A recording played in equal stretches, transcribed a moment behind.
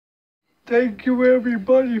Thank you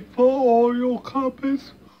everybody for all your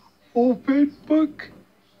comments on Facebook.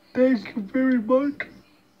 Thank you very much.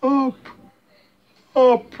 I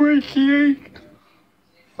appreciate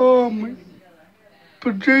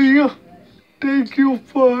Virginia. Thank you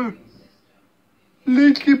for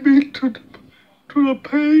linking me to the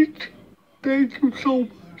page. Thank you so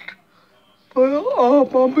much. But I'm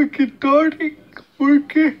gonna get started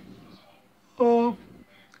working.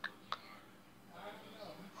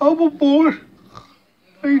 I was born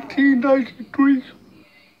 1993,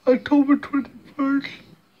 October 21st.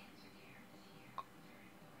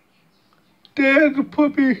 Dad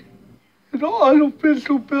put me in an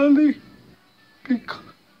artificial belly because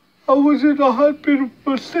I was in the hospital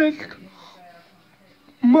for 6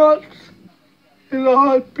 months in the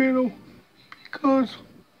hospital because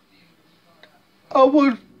I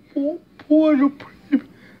was born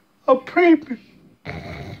a preemie.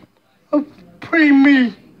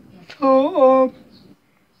 So,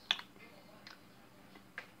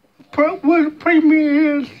 what a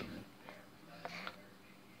preemie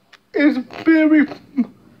is very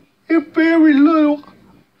little.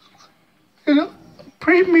 And a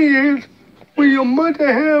preemie is when your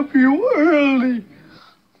mother have you early,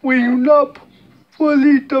 when you're not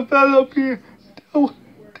fully developed yet.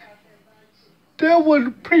 That was a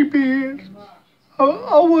preemie is. I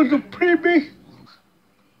was a preemie.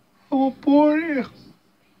 I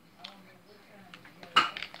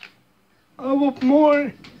was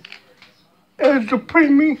born as a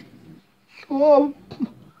preemie. So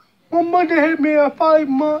my mother had me at 5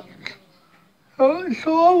 months.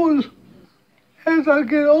 So as I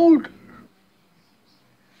get older,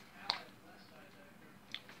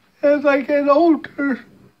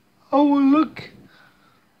 I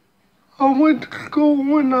went to school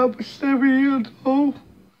when I was 7 years old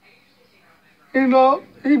in our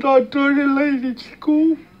dirty lady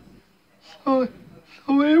school. So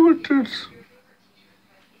it was just,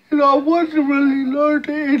 I wasn't really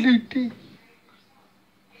learning anything.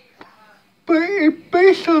 But it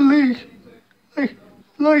basically,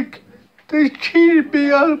 like they cheated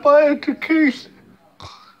me out of my education.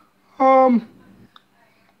 What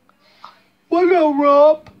up,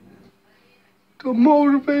 Rob? The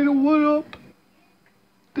motivator, what up?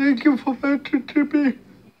 Thank you for mentioning me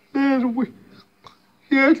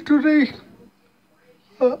yesterday.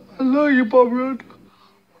 I love you, my brother.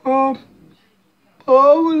 I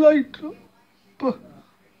would like to, but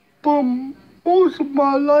most of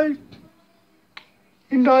my life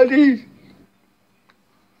is not easy.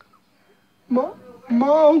 My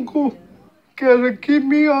uncle gotta get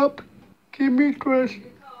me up, get me dressed,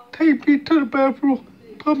 take me to the bathroom,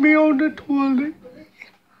 put me on the toilet.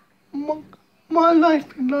 My life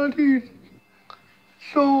is not easy.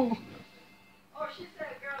 So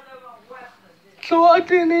I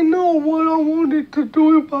didn't know what I wanted to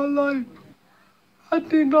do in my life. I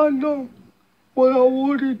did not know what I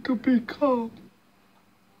wanted to become.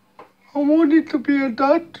 I wanted to be a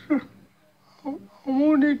doctor. I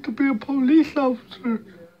wanted to be a police officer.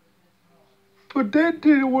 But that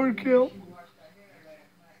didn't work out.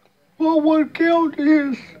 What worked out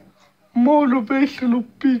is motivational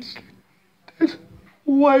speech. That's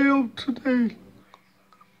why I'm today.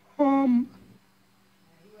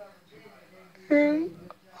 And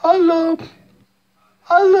I love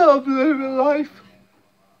living life.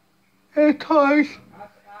 At times,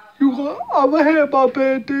 I'ma have my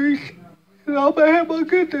bad days, and I'ma have my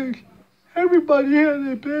good days. Everybody has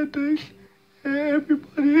their bad days, and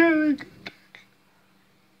everybody has their good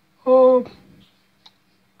days.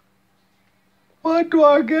 Why do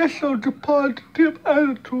I get such a positive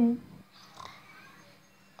attitude?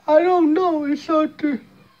 I don't know. It's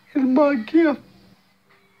my gift.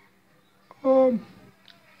 But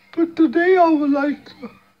today I would like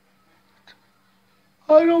to.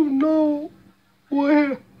 I don't know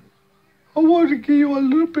where. I want to give you a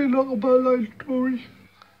little bit of my life story.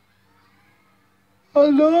 I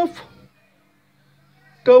love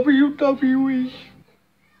WWE.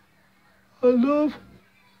 I love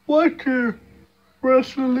watching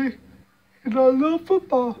wrestling, and I love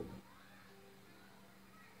football.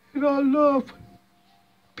 And I love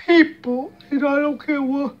people, and I don't care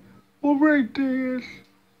what race they is.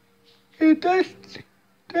 And that's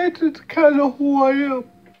just kind of who I am.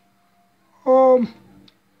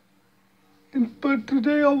 But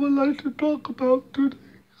today I would like to talk about today.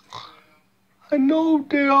 I know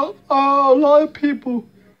there are a lot of people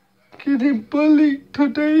getting bullied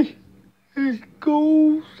today in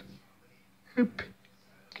schools, and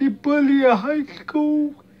get bullied in high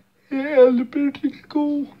school, in elementary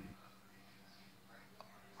school.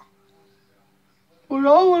 What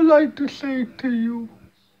I would like to say to you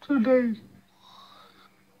today.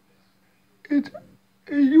 It's,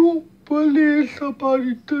 if you bullying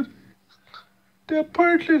somebody today, that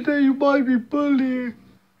person that you might be bullying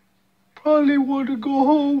probably want to go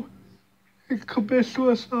home and commit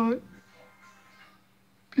suicide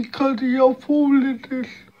because of your foolishness.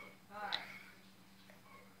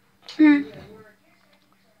 See,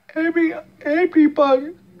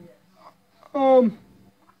 everybody,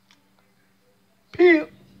 pe-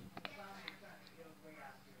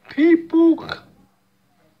 people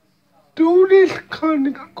do this kind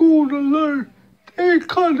of school to learn. They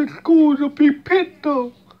kind of school to be picked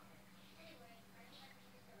on.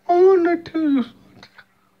 I want to tell you something.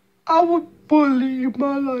 I was bullied in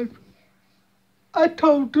my life. I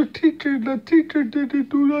told the teacher didn't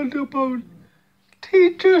do nothing about it.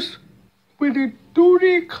 Teachers, when they do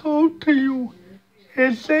they come to you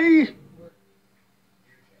and say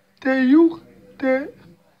that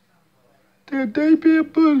they be a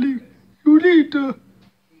bully, you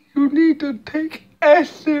need to take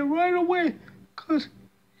action right away, 'cause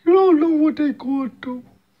you don't know what they're going through.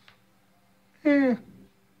 And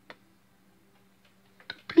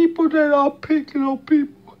the people that are picking on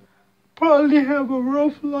people probably have a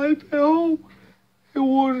rough life at home and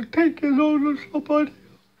want to take it on to somebody.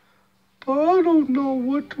 But I don't know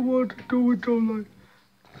what you want to do with your life.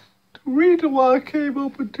 The reason why I came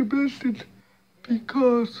up with the message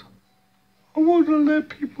because I want to let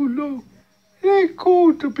people know it ain't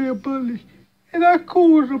cool to be a bully. It ain't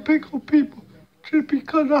cool to pick on people just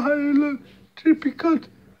because of how they look, just because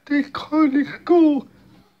they come to school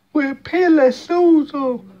with payless shoes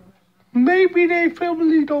on. Maybe their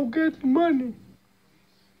family don't get the money.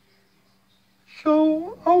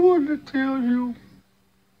 So I want to tell you,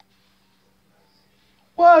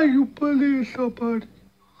 why are you bullying somebody?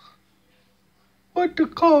 What the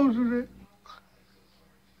cause of it?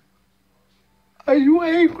 Are you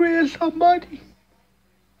angry at somebody?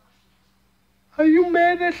 Are you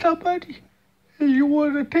mad at somebody? And you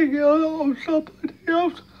want to take it out on somebody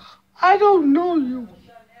else? I don't know you.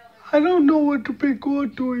 I don't know what you've been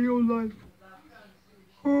going through in your life.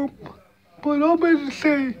 But I'm going to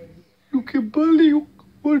say, you can bully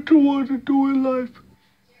what you want to do in life.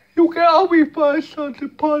 You can always find something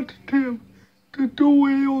positive to do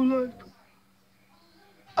in your life.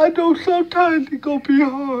 I know sometimes it's going to be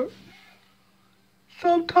hard.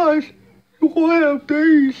 Sometimes you're going to have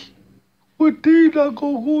days when things not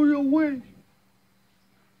going to go your way.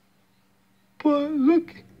 But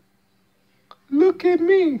look at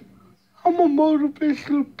me. I'm a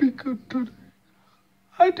motivational speaker today.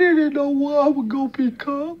 I didn't know what I was going to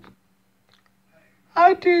become.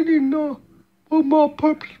 I didn't know what my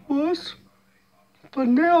purpose was. But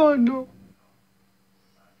now I know.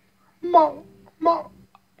 My, my,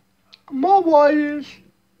 my why is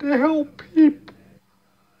to help people.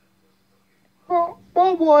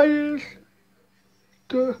 My why is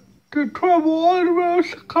to travel all around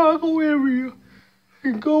Chicago area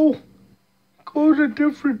and go to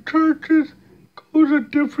different churches, go to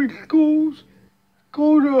different schools,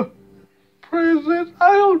 go to prison.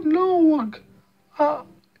 I don't know what.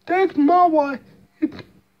 That's my why.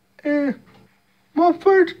 And my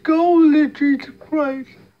first goal is Jesus Christ.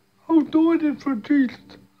 I'm doing it for Jesus.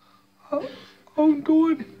 I'm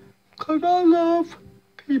doing it because I love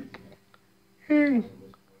people. And,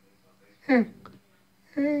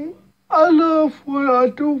 and I love what I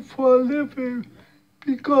do for a living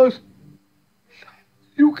because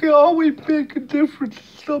you can always make a difference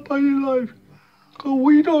in somebody's life because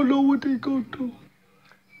we don't know what they go through.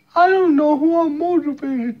 I don't know who I'm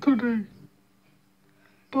motivated today,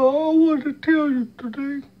 but I want to tell you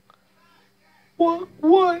today, what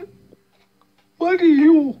do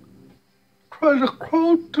you try to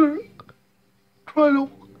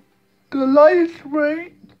the lights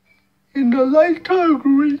red and the light turn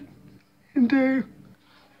green, and then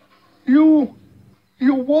you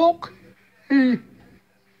walk and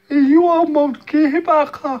you almost get hit by a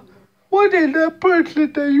car. What did that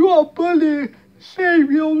person that you are bullying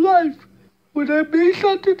save your life? Would that mean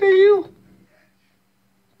something to you?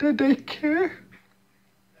 That they care?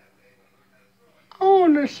 I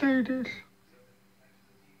want to say this.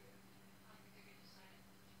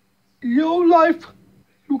 Your life,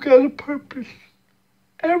 you got a purpose.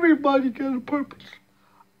 Everybody got a purpose.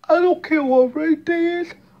 I don't care what race they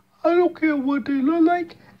is. I don't care what they look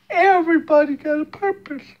like. Everybody got a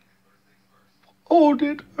purpose on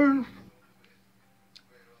this earth.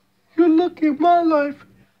 You look at my life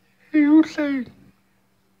and you say,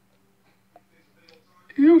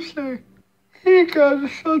 he got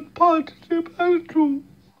such positive attitude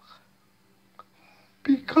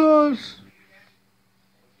because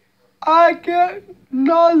I get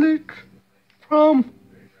knowledge from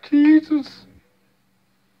Jesus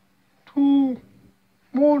to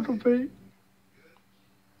motivate.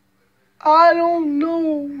 I don't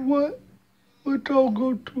know what y'all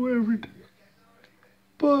go through every day,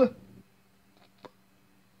 but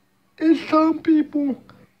if some people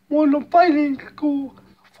want to fight in school,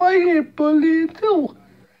 fighting bullying too.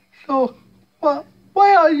 So why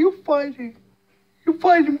are you fighting? You're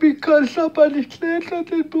fighting because somebody said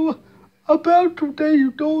something about you that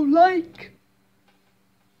you don't like.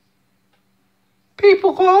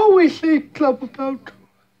 People can always say stuff about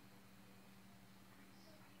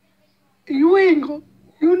you.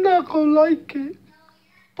 You're not gonna like it.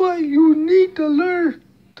 But you need to learn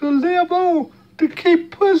to live on, to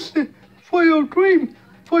keep pushing for your dream,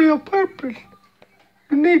 for your purpose.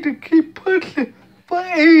 You need to keep pushing for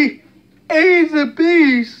A's and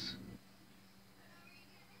B's.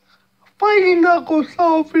 Fighting not gonna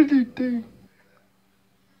solve anything.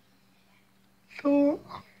 So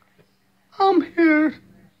I'm here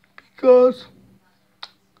because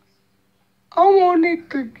I wanted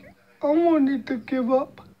to give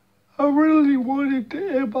up. I really wanted to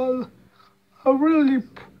end my life. I really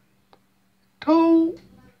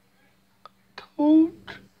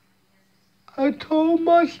I told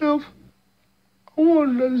myself I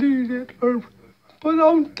wanted to leave this earth, but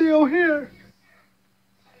I'm still here.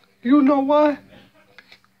 You know why?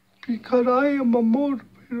 Because I am a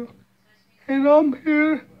motivator, and I'm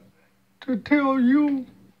here to tell you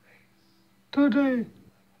today,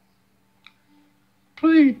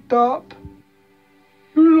 please stop.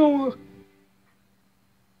 You know,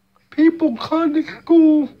 people come to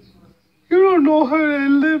school, you don't know how they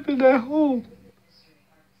living at home.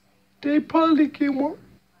 They probably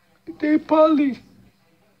they probably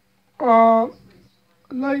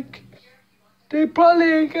they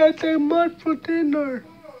probably ain't got that much for dinner.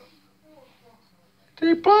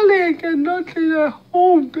 They probably ain't got nothing at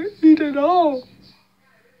home to eat at all.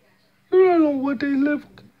 You don't know what they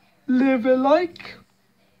living like.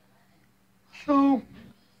 So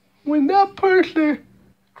when that person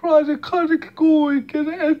tries to come to school and get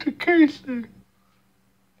an education,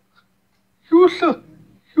 you should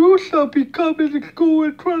be coming to school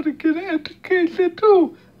and trying to get an education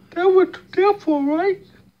too. That's what you're there for, right?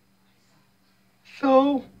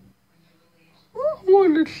 So I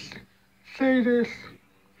want to say this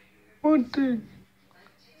one thing.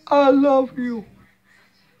 I love you.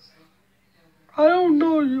 I don't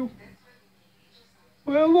know you.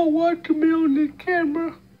 Whoever watching me on this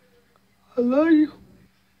camera, I love you.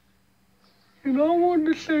 And I want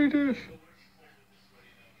to say this.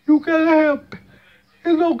 You gotta have,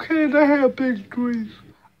 it's okay to have big dreams.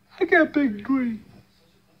 I got big dreams.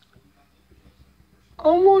 I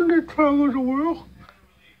want to travel the world.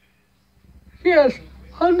 Yes,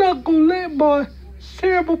 I'm not gonna let my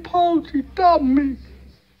cerebral palsy stop me.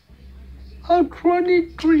 I'm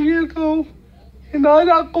 23 years old, and I'm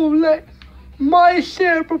not gonna let my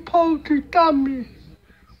cerebral palsy stop me.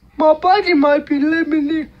 My body might be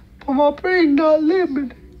limited, but my brain not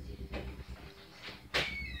limited.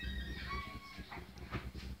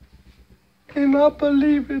 And I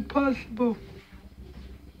believe it's possible.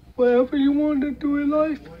 Whatever you want to do in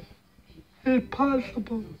life, it's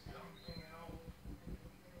possible.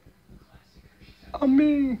 I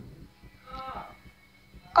mean,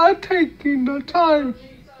 I taking the time.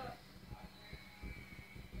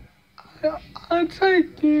 I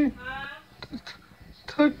taking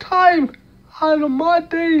the time out of my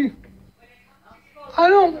day.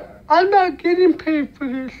 I'm not getting paid for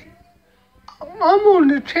this. I'm on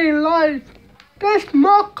to change lives. That's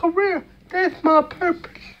my career. That's my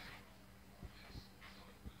purpose.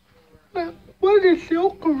 What is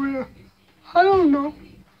your career? I don't know.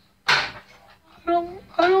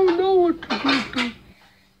 I don't know what to do.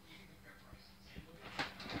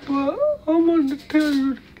 But I want to tell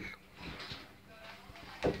you this.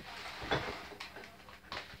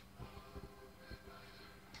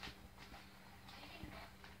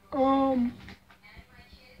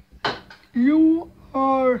 You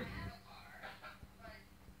are,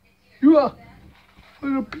 for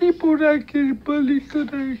the people that get bullied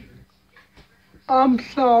today, I'm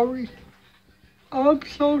sorry. I'm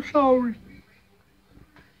so sorry.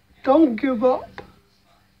 Don't give up.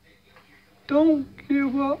 Don't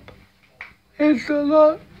give up. It's a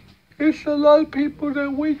lot of people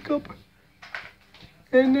that wake up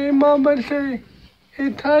and their mama say,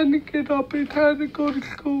 it's time to get up, it's time to go to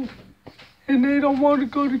school. And they don't want to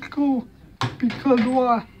go to school. Because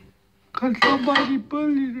why? Because somebody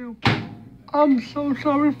bullied them. I'm so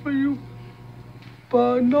sorry for you.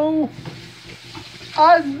 But no,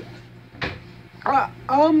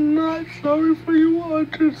 I'm not sorry for you. I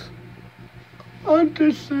just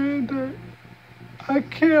understand that I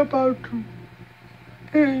care about you.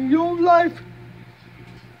 And your life,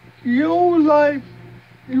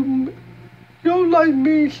 you, your life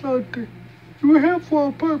means something. You're here for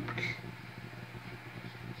a purpose.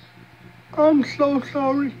 I'm so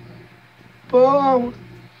sorry, but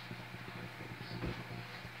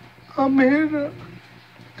I'm here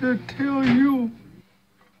to tell you,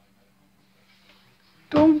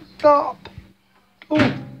 don't stop.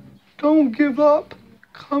 Don't, don't give up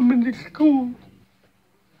coming to school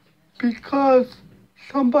because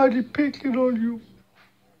somebody picking on you.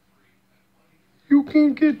 You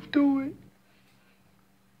can get through it.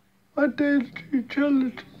 My days are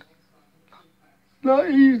challenging. Not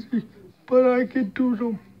easy, but I can do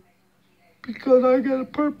them because I got a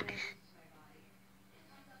purpose.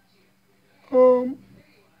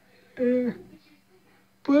 And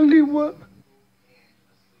really what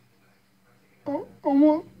I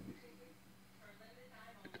want,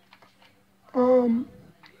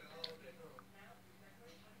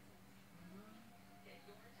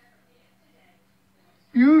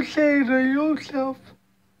 you say to yourself,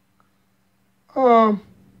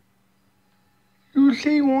 you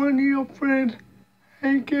see one of your friends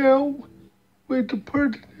hang out with the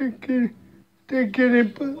person they're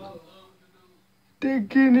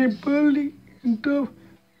getting bullied and stuff.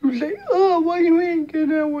 You say, oh, why you ain't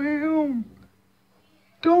getting out with him?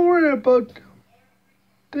 Don't worry about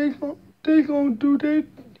them. They gonna do their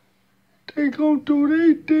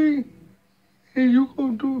thing, and you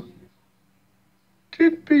gonna do.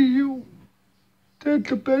 Just be you. That's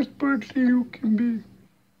the best person you can be.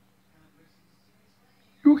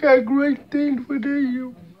 You got great things within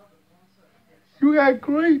you. You got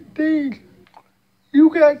great things.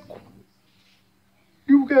 You got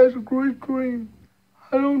a great dream.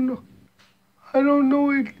 I don't know. I don't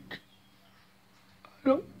know it.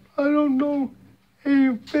 I don't know if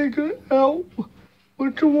you figured out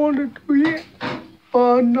what you want to do yet.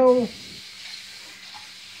 But I know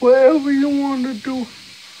whatever you want to do,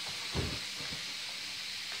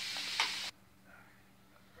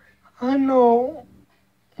 I know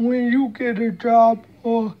when you get a job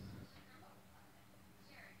or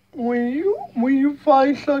when you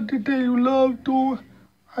find something that you love doing,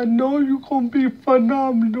 I know you're gonna be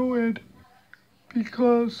phenomenal at it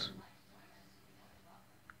because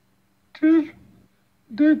just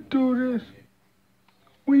do this.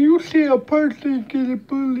 When you see a person getting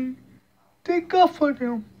bullied, take up for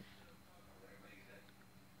them.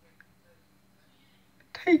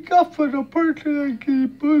 Take up for the person that getting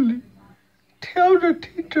bullied. Tell the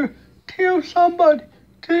teacher, tell somebody,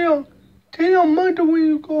 tell your mother when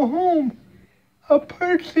you go home, a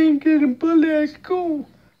person getting bullied at school.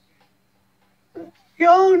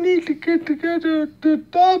 Y'all need to get together to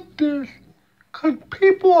stop this, cause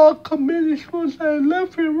people are committing suicide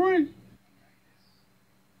left and right.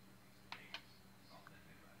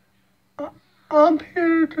 I'm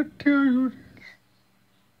here to tell you this.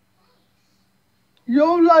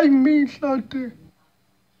 Your life means something.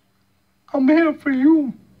 I'm here for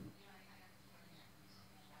you.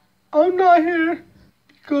 I'm not here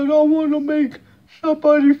because I want to make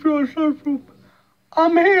somebody feel sorry for me.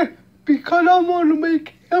 I'm here because I want to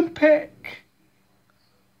make impact.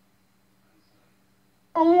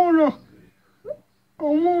 I wanna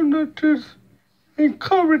just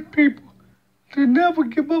encourage people to never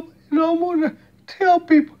give up, and I wanna tell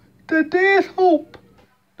people that there's hope,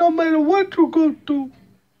 no matter what you go through.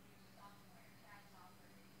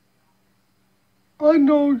 I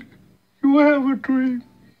know you have a dream.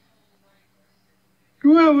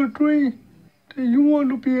 You have a dream that you want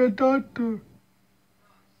to be a doctor.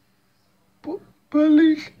 But at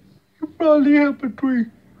least you probably have a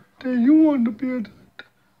dream that you want to be a doctor.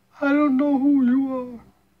 I don't know who you are,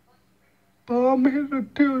 but I'm here to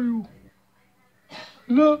tell you,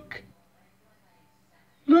 look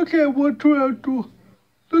at what you have to,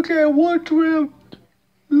 look at what you have,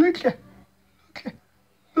 look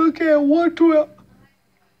at what you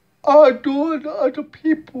are doing to other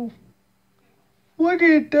people. What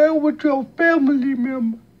is that with your family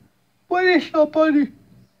member? What is somebody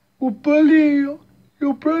who bullying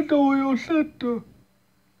your brother or your sister?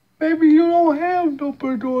 Maybe you don't have no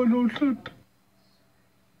brother or no sister.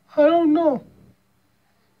 I don't know.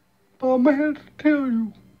 But I'm here to tell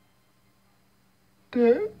you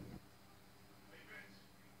that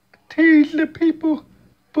teasing people,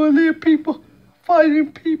 bullying people,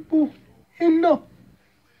 fighting people, in the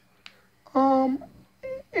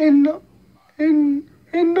in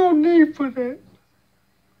no need for that.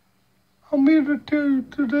 I'm here to tell you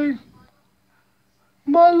today,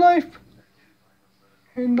 my life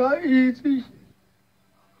and not easy.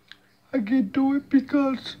 I can do it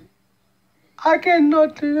because I got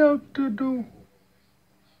nothing else to do.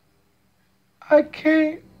 I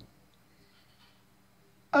can't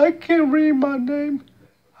read my name.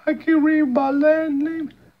 I can read my last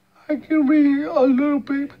name. I can read a little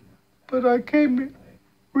bit, but I can't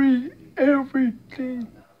read everything.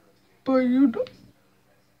 But you know,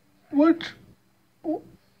 what I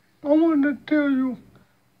want to tell you,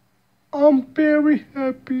 I'm very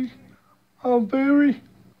happy. I'm very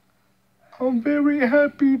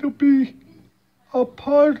happy to be a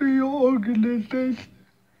part of your organization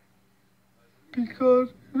because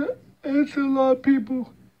there's a lot of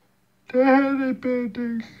people that had their bad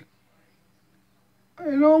days.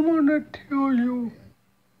 And I want to tell you,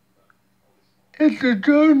 it's a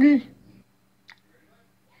journey.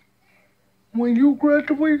 When you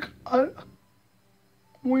graduate out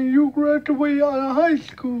of high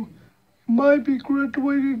school, you might be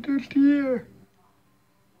graduating this year.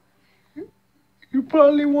 You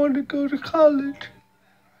probably want to go to college,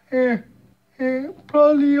 and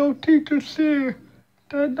probably your teacher said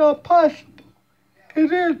that's not possible.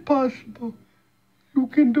 It is possible. You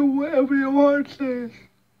can do whatever your heart says.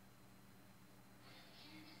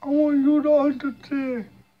 I want you to understand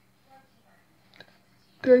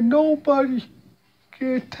that nobody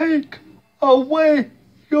can take away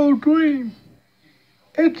your dream.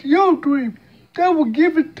 It's your dream. They will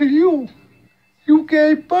give it to you. You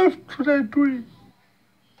gave birth to that dream.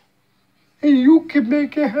 And you can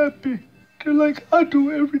make it happen just like I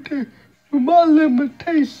do every day with my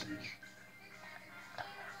limitations.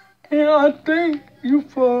 And I thank you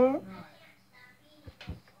for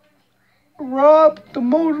Rob, the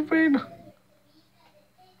motivator.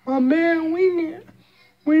 My man,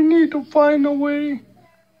 we need to find a way.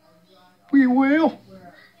 We will.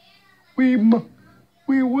 We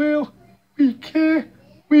will. We can.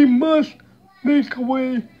 We must make a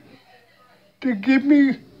way to get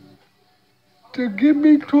me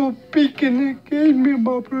to a beacon engagement,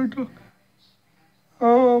 my brother.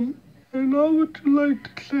 And I would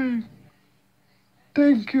like to say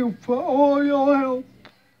thank you for all your help.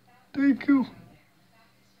 Thank you.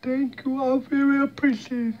 Thank you. I very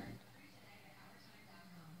appreciate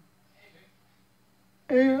it.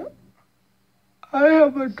 And I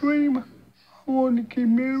have a dream. I want to get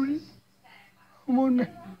married.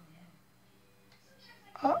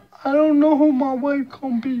 I don't know who my wife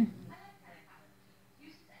gonna be.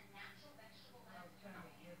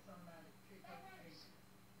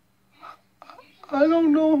 I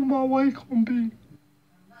don't know who my wife gonna be.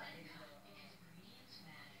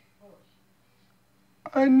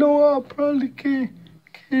 I know I probably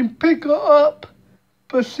can pick her up,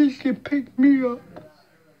 but she can pick me up.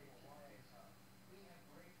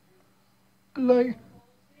 Like,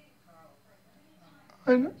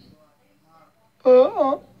 and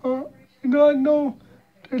I know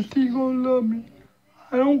that she gonna love me.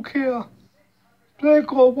 I don't care,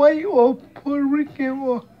 black or white or Puerto Rican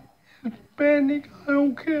or Hispanic. I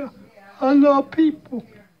don't care. I love people,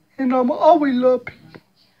 and I'm always love people,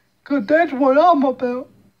 'cause that's what I'm about.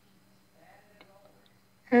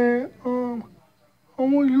 And I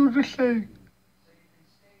want you to say,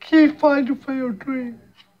 keep fighting for your dreams.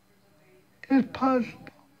 It's possible.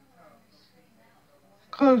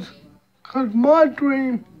 Cause my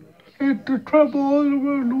dream is to travel all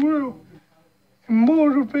around the world and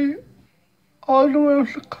motivate all around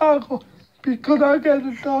Chicago, because I got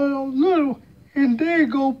to start out little and then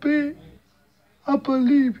go big. I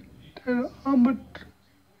believe that I'ma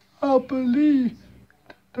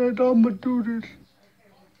do this.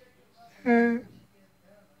 And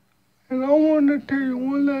I want to tell you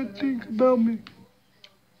one last thing about me.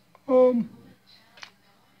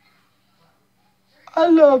 I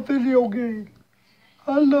love video games.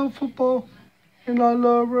 I love football, and I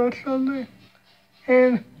love wrestling.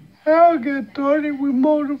 And I get started with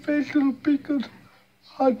motivational speakers.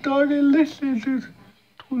 I started listening to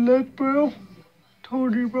Les Brown,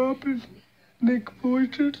 Tony Robbins, Nick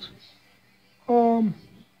Vujicic.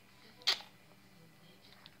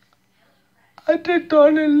 I just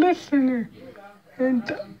started listening,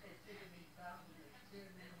 and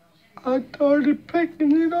I started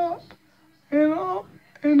picking it up. And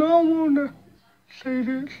I wanna say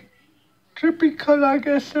this, just because I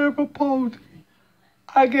got cerebral palsy,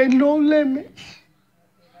 I get no limits.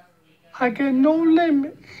 I get no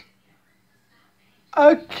limits.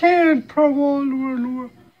 I can travel all around the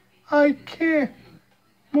world. I can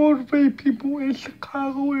motivate people in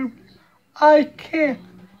Chicago area. I can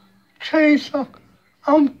change them.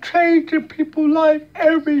 I'm changing people's life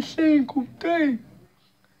every single day.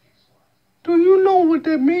 Do you know what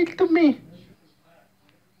that means to me?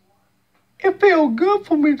 it feels good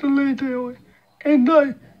for me to lay there at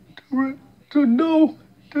night to know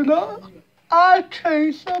that I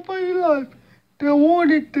changed somebody's life that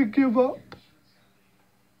wanted to give up.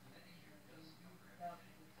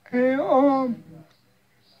 And one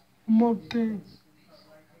more thing.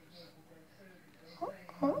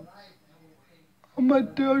 I'm gonna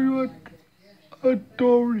tell you a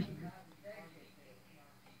story.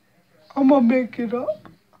 I'm gonna make it up.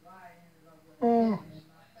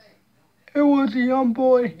 It was a young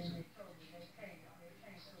boy.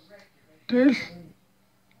 This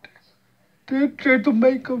is a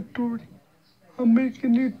makeup story. I'm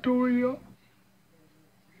making this story up.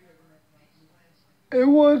 It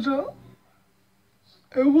was a,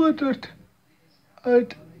 a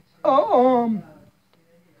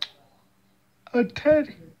a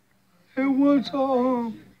teddy. It was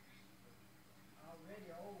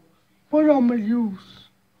what I'ma use.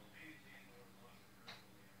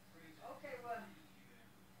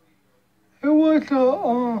 It was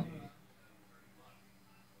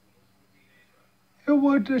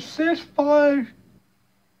a 6'5",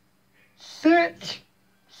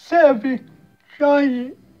 6'7"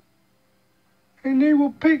 giant, and they were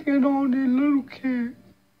picking on this little kid.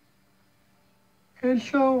 And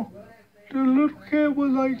so the little kid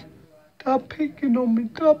was like, "Stop picking on me,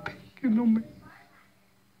 stop picking on me.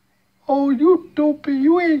 Oh, you stupid,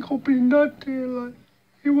 you ain't gonna be nothing." Like,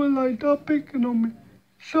 he was like, "Stop picking on me."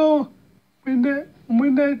 So when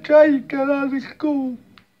that giant got out of school,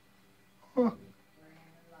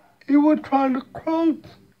 he was trying to cross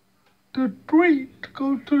the street to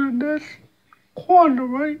go to the next corner,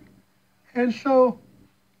 right? And so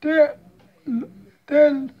that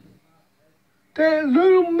that that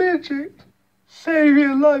little midget saved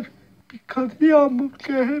his life because he almost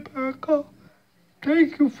got hit by a car.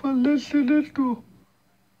 Thank you for listening to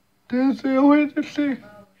Denzel Henderson,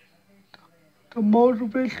 the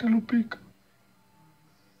motivational speaker.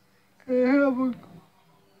 And have a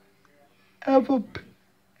have a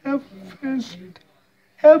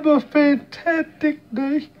have a fantastic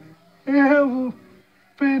day and have a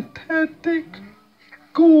fantastic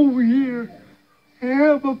school year and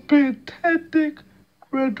have a fantastic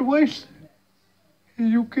graduation.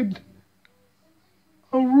 And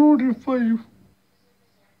I'm rooting for you.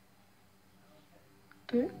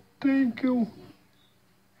 Thank you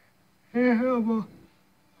and have a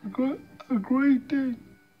great day.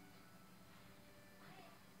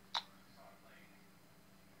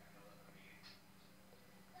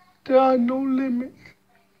 There are no limits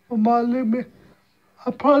for my limit.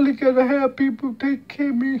 I probably gotta have people take care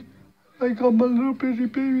of me like I'm a little bitty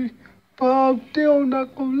baby, but I'm still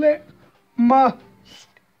not gonna let my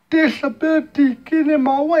disability get in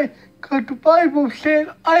my way, because the Bible said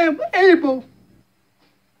I am able.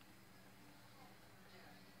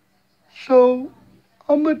 So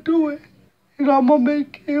I'm gonna do it, and I'm gonna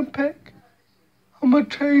make impact. I'm gonna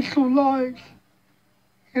change some lives,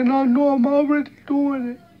 and I know I'm already doing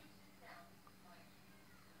it.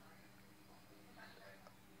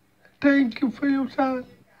 Thank you for your time.